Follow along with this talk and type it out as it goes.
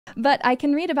But I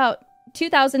can read about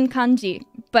 2,000 kanji,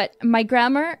 but my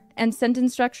grammar and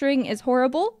sentence structuring is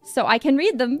horrible, so I can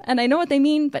read them and I know what they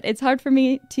mean, but it's hard for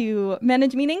me to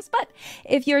manage meanings. But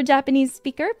if you're a Japanese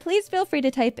speaker, please feel free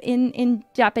to type in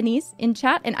Japanese in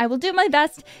chat and I will do my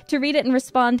best to read it and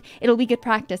respond. It'll be good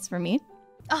practice for me.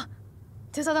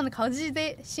 2,000 kanji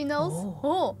で she knows?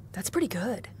 Oh, that's pretty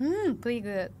good. Pretty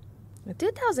good.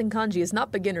 2,000 kanji is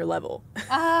not beginner level.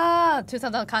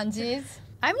 2,000 kanjis.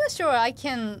 I'm not sure I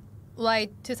can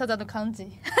write 2,000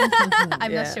 kanji.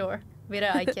 I'm not sure whether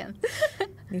I can.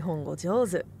 日本語上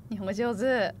手。日本語上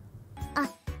手。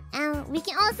We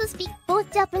can also speak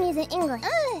both Japanese and English.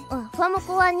 フワモ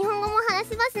コは日本語も話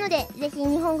せますので、ぜひ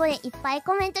日本語でいっぱい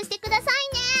コメントしてくださいね。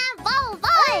ボー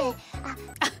ボー。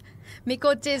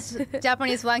Mikochi's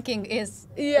Japanese ranking is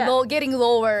getting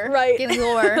lower. Right. Getting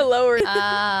lower. Lower.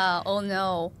 Oh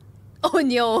no. Oh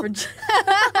no.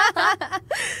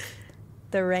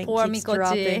 The rank Poor keeps Mikochi.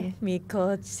 dropping.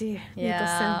 Mikochi.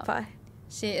 Yeah. Miko-senpai.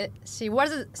 She was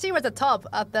the top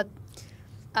at that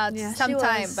some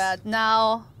time, but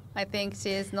now I think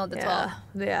she is not the top.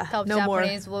 Yeah. Top No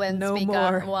Japanese more. woman No speaker.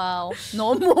 more. Wow.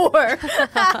 No more.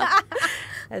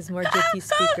 As more JP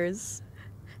speakers.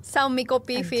 Some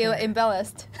Mikopi feel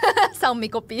embarrassed. Some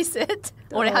Mikopi said.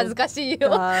 俺恥ずかしい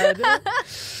よ。God.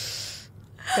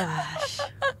 Gosh.